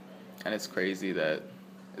And it's crazy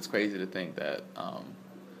to think that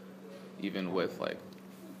even with like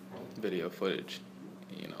video footage,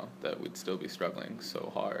 that we'd still be struggling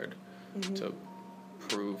so hard to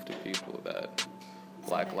prove to people that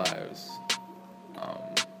Black lives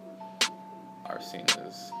are seen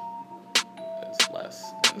as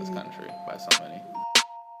less in this country by so many.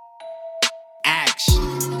 Action.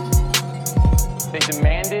 They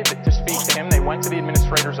demanded to speak to him. They went to the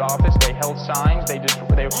administrator's office. They held signs. They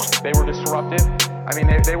were disruptive. I mean,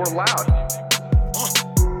 they were loud.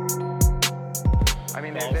 I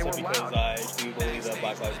mean, they were because loud. I do believe that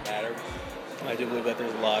Black Lives Matter. I do believe that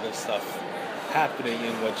there's a lot of stuff happening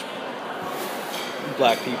in which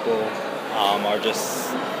Black people are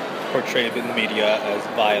just portrayed in the media as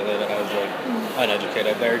violent, as like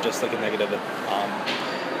uneducated. They're just like a negative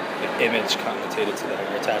image connotated to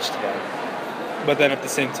them or attached to them. But then at the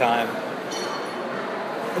same time,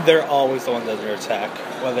 they're always the ones under attack,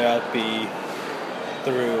 whether that be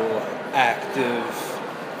through active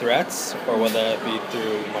threats or whether that be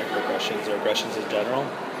through microaggressions or aggressions in general.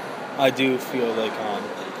 I do feel like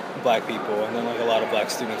Black people, and then like a lot of Black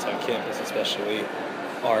students on campus especially,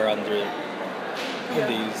 are under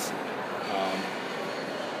these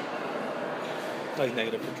like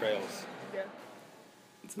negative portrayals. Yeah.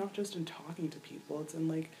 It's not just in talking to people, it's in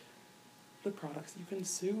like the products you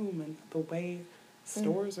consume and the way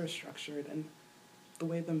stores are structured and the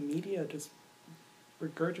way the media just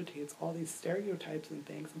regurgitates all these stereotypes and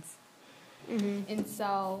things. And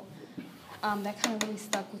so that kind of really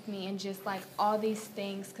stuck with me, and just like all these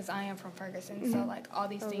things, because I am from Ferguson, so like all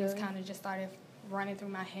these things kind of just started running through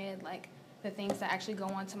my head, like the things that actually go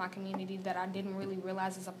on to my community that I didn't really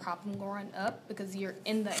realize is a problem growing up, because you're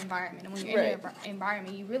in the environment, and when you're in the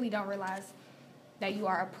environment, you really don't realize that you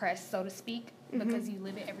are oppressed, so to speak, because you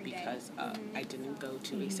live it every day. Because I didn't go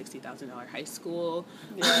to a $60,000 high school,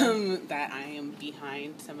 that I am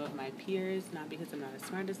behind some of my peers, not because I'm not as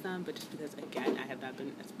smart as them, but just because, again, I have not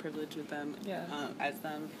been as privileged with them as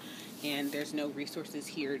them, and there's no resources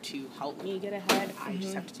here to help me get ahead. I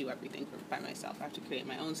just have to do everything by myself. I have to create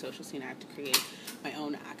my own social scene. I have to create my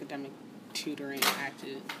own academic tutoring. I have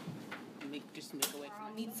to make a way.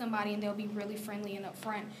 I'll meet somebody and they'll be really friendly and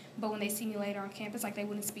upfront, but when they see me later on campus, like they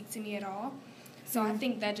wouldn't speak to me at all. So I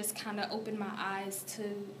think that just kind of opened my eyes to,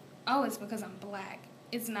 it's because I'm Black.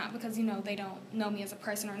 It's not because, they don't know me as a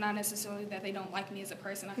person, or not necessarily that they don't like me as a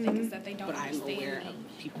person. I think it's that they don't understand me. But I'm aware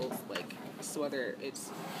of people's, so whether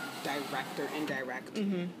it's direct or indirect,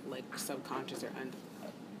 subconscious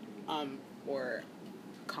or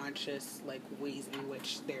conscious, ways in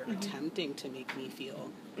which they're attempting to make me feel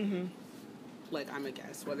like I'm a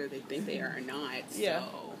guest, whether they think they are or not. So,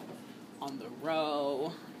 on the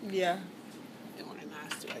row. Yeah. And when I'm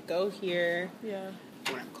asked, do I go here? Yeah.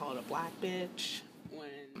 When I'm called a Black bitch.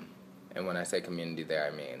 And when I say community there,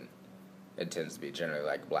 I mean it tends to be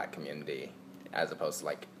generally Black community as opposed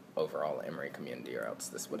to overall Emory community, or else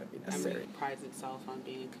this wouldn't be necessary. Emory prides itself on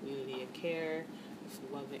being a community of care,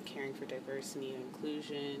 of caring for diversity and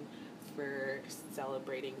inclusion, for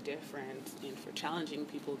celebrating difference, and for challenging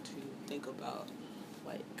people to think about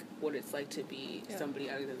what it's like to be somebody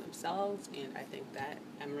other than themselves. And I think that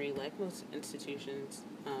Emory, like most institutions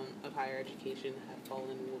of higher education, have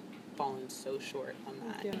fallen so short on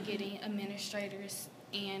that. Getting administrators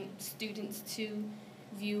and students to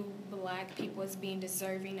view Black people as being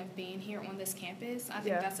deserving of being here on this campus, I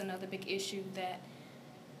think that's another big issue, that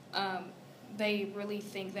they really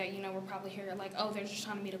think that, we're probably here they're just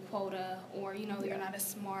trying to meet a quota, or, you're not as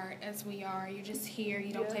smart as we are, you're just here,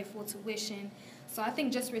 you don't pay full tuition. So I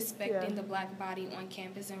think just respecting the Black body on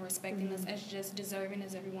campus and respecting us as just deserving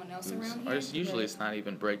as everyone else around here. Or usually it's not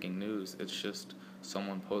even breaking news, it's just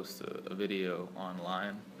someone posts a video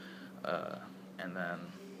online, and then,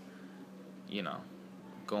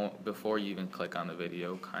 before you even click on the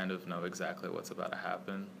video, kind of know exactly what's about to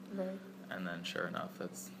happen. Right. And then sure enough,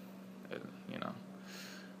 that's it,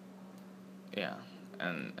 Yeah.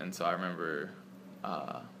 And so I remember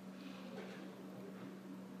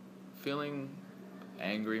feeling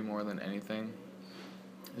angry more than anything.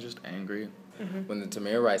 Just angry. When the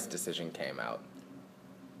Tamir Rice decision came out,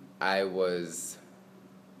 I was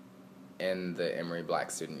in the Emory Black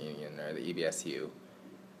Student Union, or the EBSU,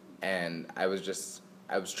 and I was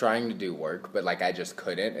trying to do work, but I just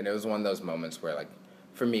couldn't, and it was one of those moments where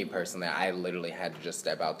for me personally, I literally had to just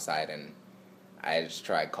step outside, and I just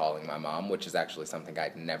tried calling my mom, which is actually something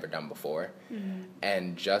I'd never done before,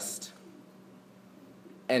 and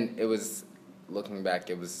it was, looking back,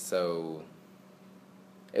 it was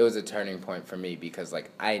a turning point for me, because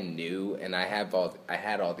I knew, and I had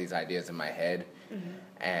all these ideas in my head,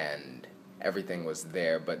 and everything was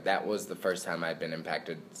there, but that was the first time I'd been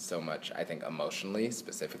impacted so much, I think, emotionally,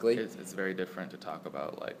 specifically. It's very different to talk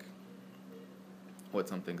about, like, what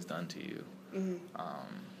something's done to you,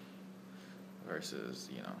 versus,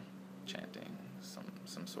 you know, chanting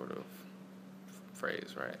some sort of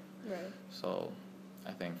phrase, right? Right. So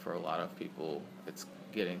I think for a lot of people, it's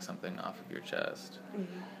getting something off of your chest.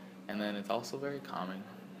 And then it's also very calming.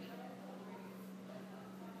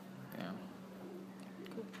 Yeah.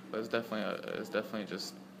 But it's definitely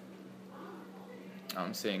just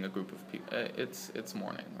seeing a group of people. It's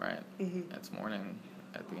morning, right? It's morning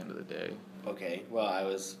at the end of the day. Okay,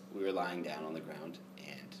 well, we were lying down on the ground,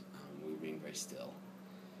 and we were being very still,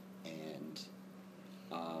 and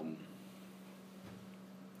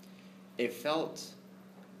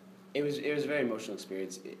it was a very emotional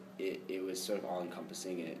experience. It was sort of all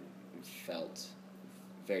encompassing, and it felt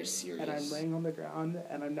very serious. And I'm laying on the ground,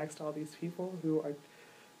 and I'm next to all these people who are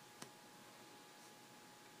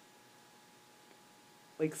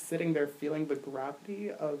like sitting there feeling the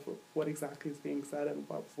gravity of what exactly is being said and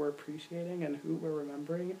what we're appreciating and who we're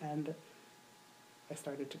remembering. And I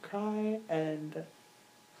started to cry, and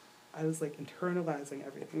I was like internalizing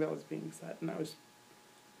everything that was being said, and I was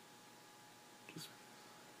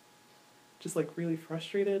just like really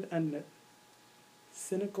frustrated and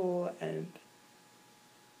cynical, and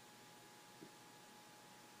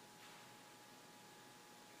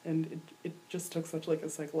it just took such like a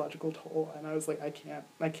psychological toll, and I was like, I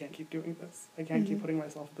can't keep doing this. I can't keep putting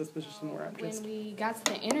myself in this position where I'm just... When we got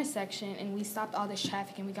to the intersection and we stopped all this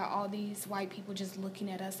traffic and we got all these white people just looking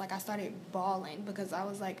at us, like I started bawling because I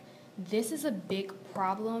was like, this is a big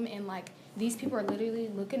problem, and like these people are literally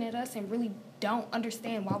looking at us and really don't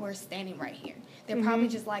understand why we're standing right here. They're probably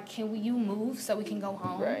just like, you move so we can go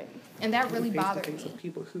home? Right. And that really bothered me. Of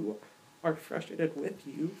people who are frustrated with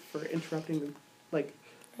you for interrupting the, like,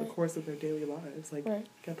 the course of their daily lives. Like,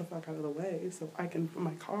 get the fuck out of the way so I can put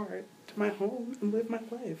my car to my home and live my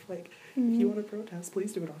life. Like, if you want to protest,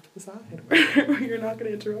 please do it off to the side, or you're not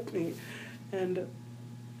going to interrupt me. And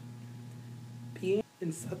being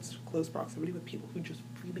in such close proximity with people who just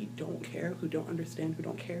really don't care, who don't understand, who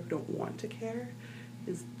don't care, who don't want to care,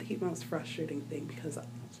 is the most frustrating thing, because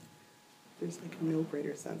there's like no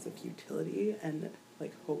greater sense of futility and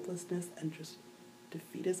like hopelessness and just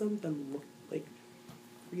defeatism than like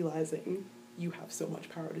realizing you have so much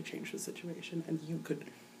power to change the situation, and you could,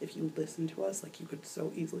 if you listen to us, like you could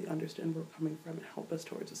so easily understand where we're coming from and help us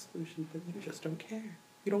towards a solution, but you just don't care.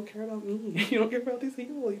 You don't care about me. You don't care about these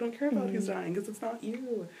people. You don't care about who's dying, because it's not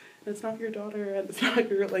you. And it's not your daughter, and it's not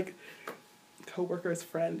your, like, co-worker's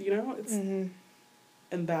friend, you know? It's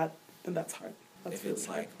and that's hard. That's if really it's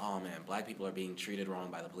hard. like, oh man, black people are being treated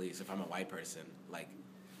wrong by the police. If I'm a white person, like,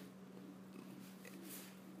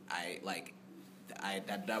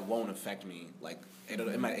 that won't affect me. Like, it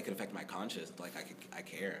could affect my conscience. Like, I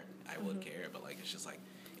care. I would care, but like, it's just like,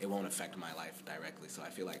 it won't affect my life directly. So I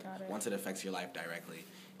feel like once it affects your life directly,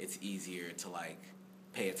 it's easier to like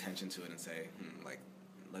pay attention to it and say, like,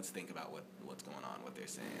 let's think about what's going on, what they're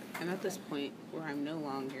saying. I'm at this point where I'm no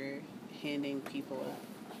longer handing people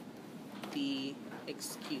the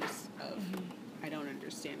excuse of, I don't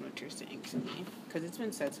understand what you're saying to me. Because it's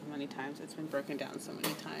been said so many times, it's been broken down so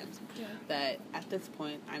many times, that at this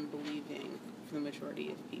point I'm believing, for the majority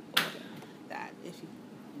of people, that if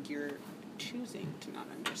you're choosing to not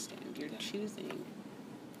understand, you're choosing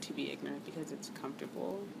to be ignorant because it's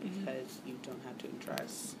comfortable, because you don't have to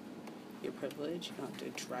address your privilege, you don't have to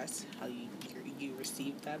address how you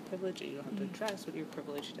received that privilege, and you don't have to address what your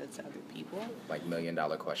privilege does to other people. Like, $1 million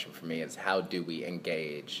question for me is, how do we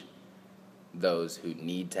engage those who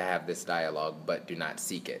need to have this dialogue but do not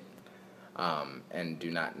seek it, and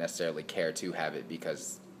do not necessarily care to have it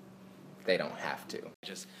because they don't have to?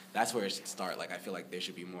 Just, that's where it should start. Like, I feel like there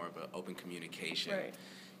should be more of an open communication. Right.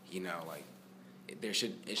 You know, like,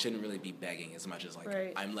 it shouldn't really be begging as much as,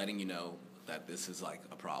 like, I'm letting you know that this is, like,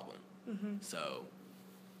 a problem. So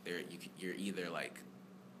you're either, like,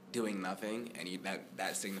 doing nothing, and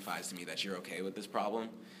that signifies to me that you're okay with this problem.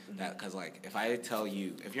 That, because, like,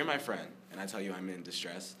 if you're my friend, and I tell you I'm in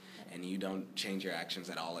distress, and you don't change your actions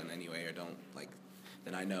at all in any way, or don't, like,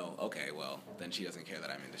 then I know, okay, well, then she doesn't care that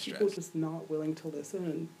I'm in distress. People just not willing to listen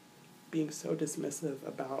and being so dismissive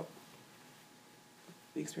about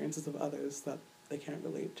the experiences of others that they can't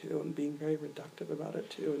relate to, and being very reductive about it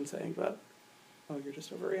too, and saying that, oh, you're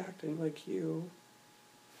just overreacting, like you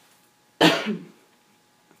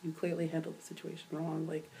clearly handled the situation wrong,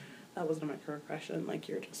 like that wasn't a microaggression, like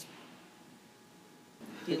you're just...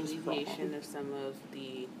 The alleviation of some of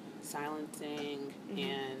the silencing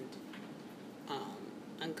and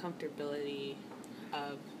uncomfortability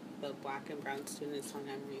of the black and brown students on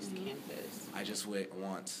Emory's campus. I just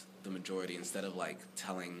want the majority, instead of like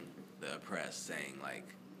telling the press, saying like,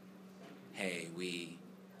 hey,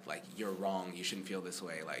 you're wrong, you shouldn't feel this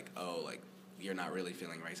way, like, oh, like, you're not really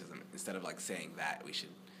feeling racism. Instead of like saying that, we should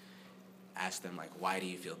ask them, like, why do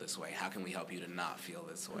you feel this way? How can we help you to not feel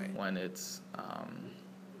this way? When it's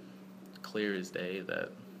clear as day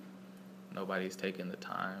that nobody's taking the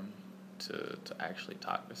time to actually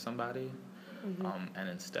talk to somebody, and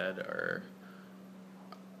instead are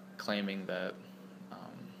claiming that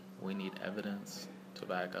we need evidence to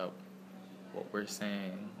back up what we're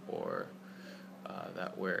saying, or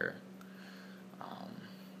that we're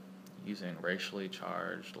using racially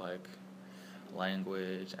charged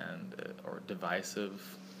language and or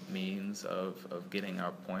divisive means of getting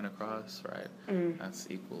our point across, right? That's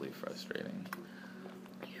equally frustrating.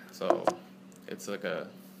 So it's like you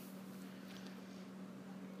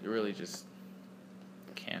really just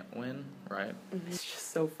can't win, right? It's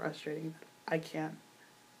just so frustrating. I can't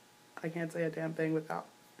say a damn thing without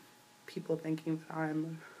people thinking that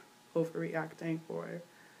I'm overreacting or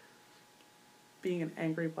being an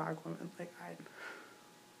angry black woman. Like,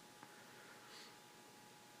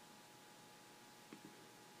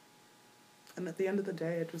 and at the end of the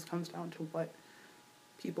day, it just comes down to what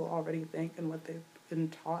people already think and what they've been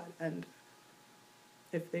taught. And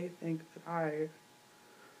if they think that I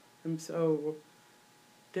am so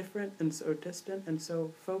different and so distant and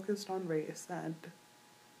so focused on race and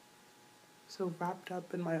so wrapped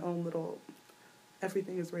up in my own little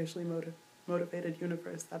everything is racially motivated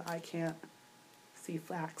universe that I can't see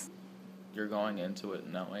facts. You're going into it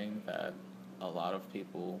knowing that a lot of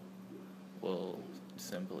people will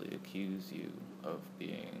simply accuse you of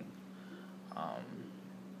being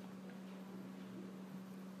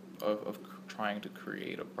of trying to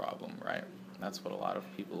create a problem, right? That's what a lot of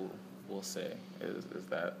people will say is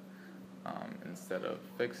that instead of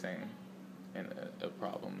fixing a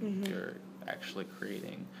problem, you're actually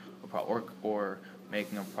creating a problem or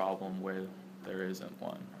making a problem where there isn't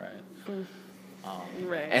one, right?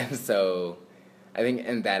 Right. And so I think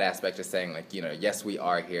in that aspect of saying, like, you know, yes, we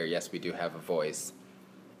are here, yes, we do have a voice,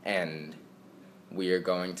 and we are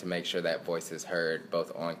going to make sure that voice is heard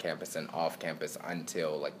both on campus and off campus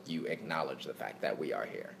until, like, you acknowledge the fact that we are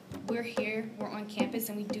here. We're here, we're on campus,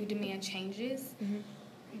 and we do demand changes.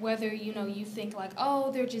 Whether, you know, you think like, oh,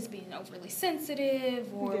 they're just being overly sensitive,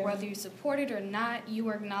 or whether you support it or not, you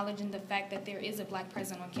are acknowledging the fact that there is a black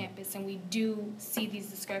president on campus, and we do see these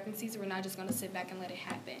discrepancies. We're not just going to sit back and let it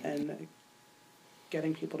happen. And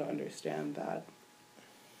getting people to understand that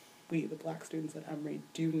we, the black students at Emory,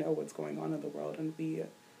 do know what's going on in the world, and we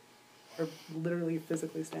are literally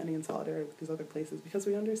physically standing in solidarity with these other places because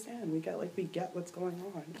we understand. We get what's going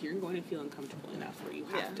on. You're going to feel uncomfortable enough where you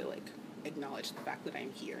have to, like, acknowledge the fact that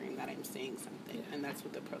I'm here and that I'm saying something, and that's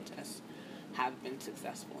what the protests have been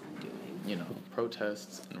successful in doing. You know,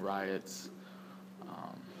 protests and riots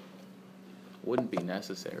wouldn't be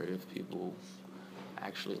necessary if people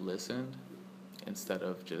actually listened instead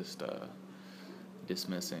of just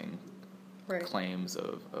dismissing claims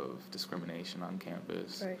of discrimination on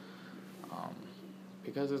campus. Right.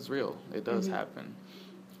 Because it's real. It does happen.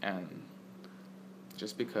 And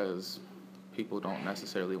just because people don't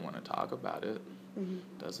necessarily want to talk about it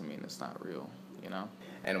doesn't mean it's not real, you know?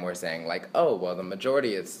 And we're saying, like, oh, well, the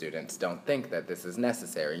majority of students don't think that this is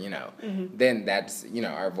necessary, you know. Then that's, you know,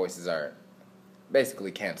 our voices are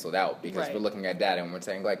basically canceled out because we're looking at data and we're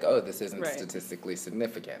saying, like, oh, this isn't statistically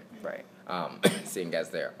significant. Right. Seeing as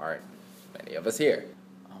there aren't many of us here.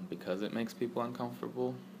 Because it makes people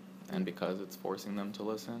uncomfortable and because it's forcing them to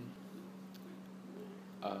listen.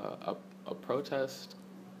 A protest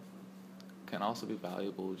can also be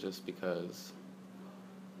valuable just because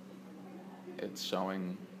it's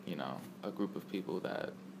showing, you know, a group of people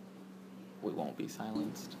that we won't be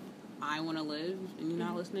silenced. I want to live, and you're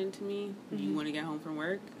not listening to me. You want to get home from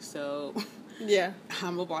work, so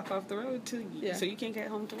I'm a block off the road so you can't get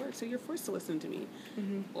home to work, so you're forced to listen to me.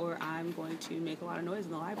 Or I'm going to make a lot of noise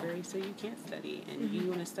in the library so you can't study, and you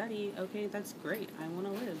want to study. Okay, that's great. I want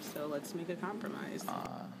to live, so let's make a compromise.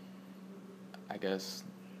 I guess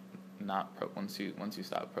once you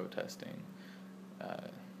stop protesting,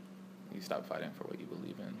 you stop fighting for what you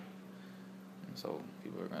believe in, and so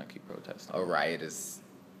people are going to keep protesting. A riot is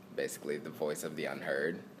basically the voice of the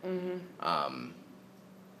unheard, or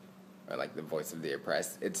like the voice of the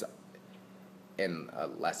oppressed. It's in a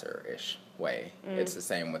lesser-ish way. It's the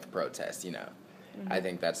same with protests, you know. I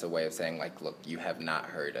think that's a way of saying, like, look, you have not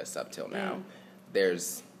heard us up till now.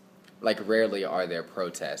 There's, like, rarely are there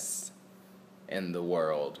protests in the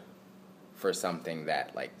world for something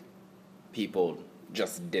that, like, people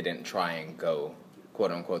just didn't try and go,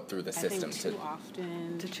 quote unquote, through the system I think too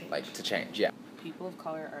often to change. Yeah. People of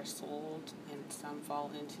color are sold, and some fall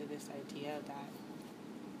into this idea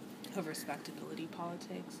that of respectability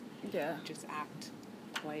politics. Yeah. Just act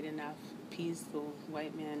white enough, appease the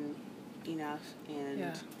white man enough,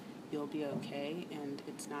 and you'll be okay. And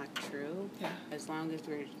it's not true. Yeah. As long as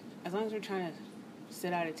we're trying to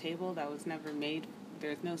sit at a table that was never made,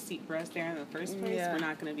 there's no seat for us there in the first place. Yeah. We're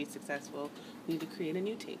not going to be successful. We need to create a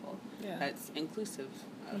new table that's inclusive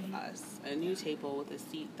of us. A new table with a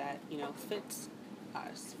seat that fits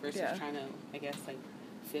us versus trying to, I guess, like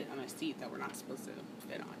fit on a seat that we're not supposed to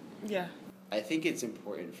fit on. Yeah. I think it's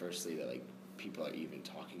important, firstly, that like people are even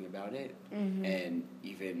talking about it, and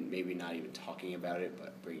even maybe not even talking about it,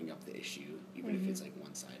 but bringing up the issue, even if it's like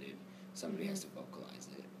one-sided. Somebody has to vocalize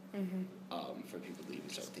it for people to even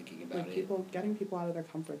start thinking about like getting people out of their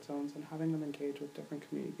comfort zones and having them engage with different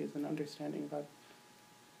communities and understanding that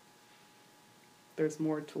there's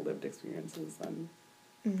more to lived experiences than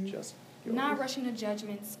just yours. Not rushing to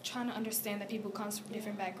judgments, trying to understand that people come from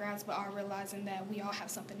different backgrounds, but are realizing that we all have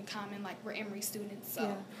something in common, like we're Emory students,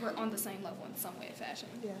 so we're on the same level in some way or fashion.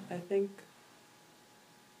 Yeah, I think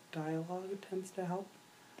dialogue tends to help,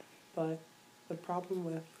 but the problem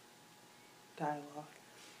with dialogue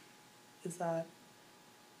is that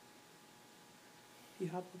you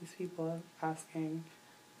have all these people asking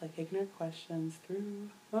like ignorant questions through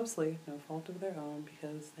mostly no fault of their own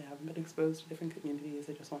because they haven't been exposed to different communities.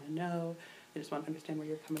 They just want to know. They just want to understand where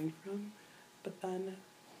you're coming from. But then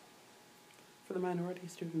for the minority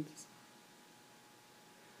students,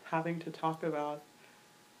 having to talk about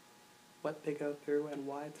what they go through and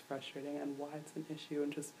why it's frustrating and why it's an issue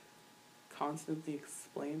and just constantly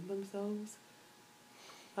explain themselves,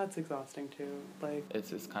 that's exhausting too. Like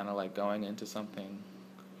it's kind of like going into something,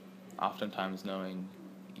 oftentimes knowing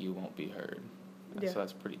you won't be heard. So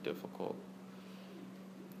that's pretty difficult.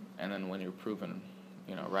 And then when you're proven,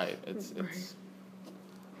 right, it's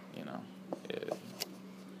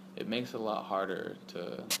it makes it a lot harder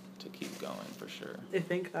to keep going for sure. They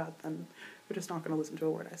think that, then they're just not going to listen to a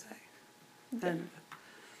word I say. And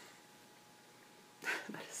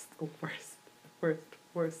that is the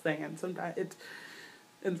worst thing.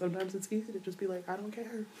 And sometimes it's easy to just be like, I don't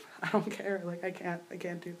care. Like, I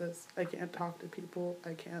can't do this. I can't talk to people.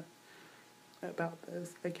 I can't about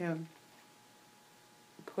this. I can't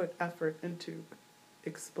put effort into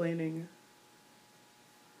explaining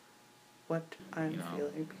what I'm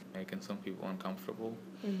feeling. Making some people uncomfortable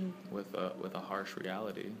with a harsh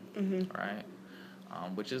reality, right?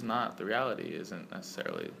 Which is not, the reality isn't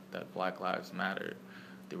necessarily that Black Lives matter.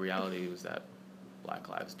 The reality is that Black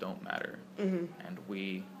lives don't matter, and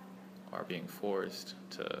we are being forced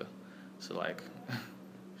to like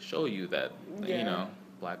show you that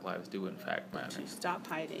Black lives do in fact matter. To stop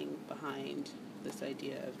hiding behind this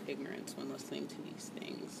idea of ignorance when listening to these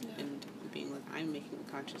things and being like, I'm making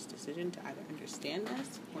a conscious decision to either understand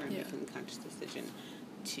this or I'm making a conscious decision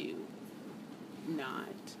to not,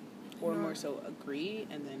 or more so agree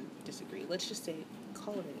and then disagree. Let's just say,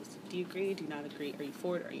 call it is. Do you agree? Do you not agree? Are you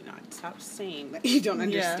for it? Are you not? Stop saying that you don't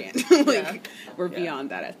understand. We're beyond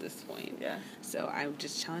that at this point. Yeah. So I'm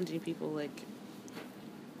just challenging people, like,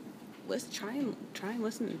 let's try and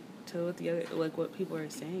listen to what people are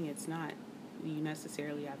saying. It's not you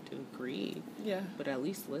necessarily have to agree. Yeah. But at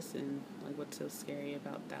least listen. Like, what's so scary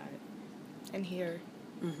about that? And hear.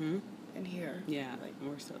 Mm-hmm. And hear. Yeah, like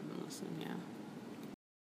more so than listen. Yeah.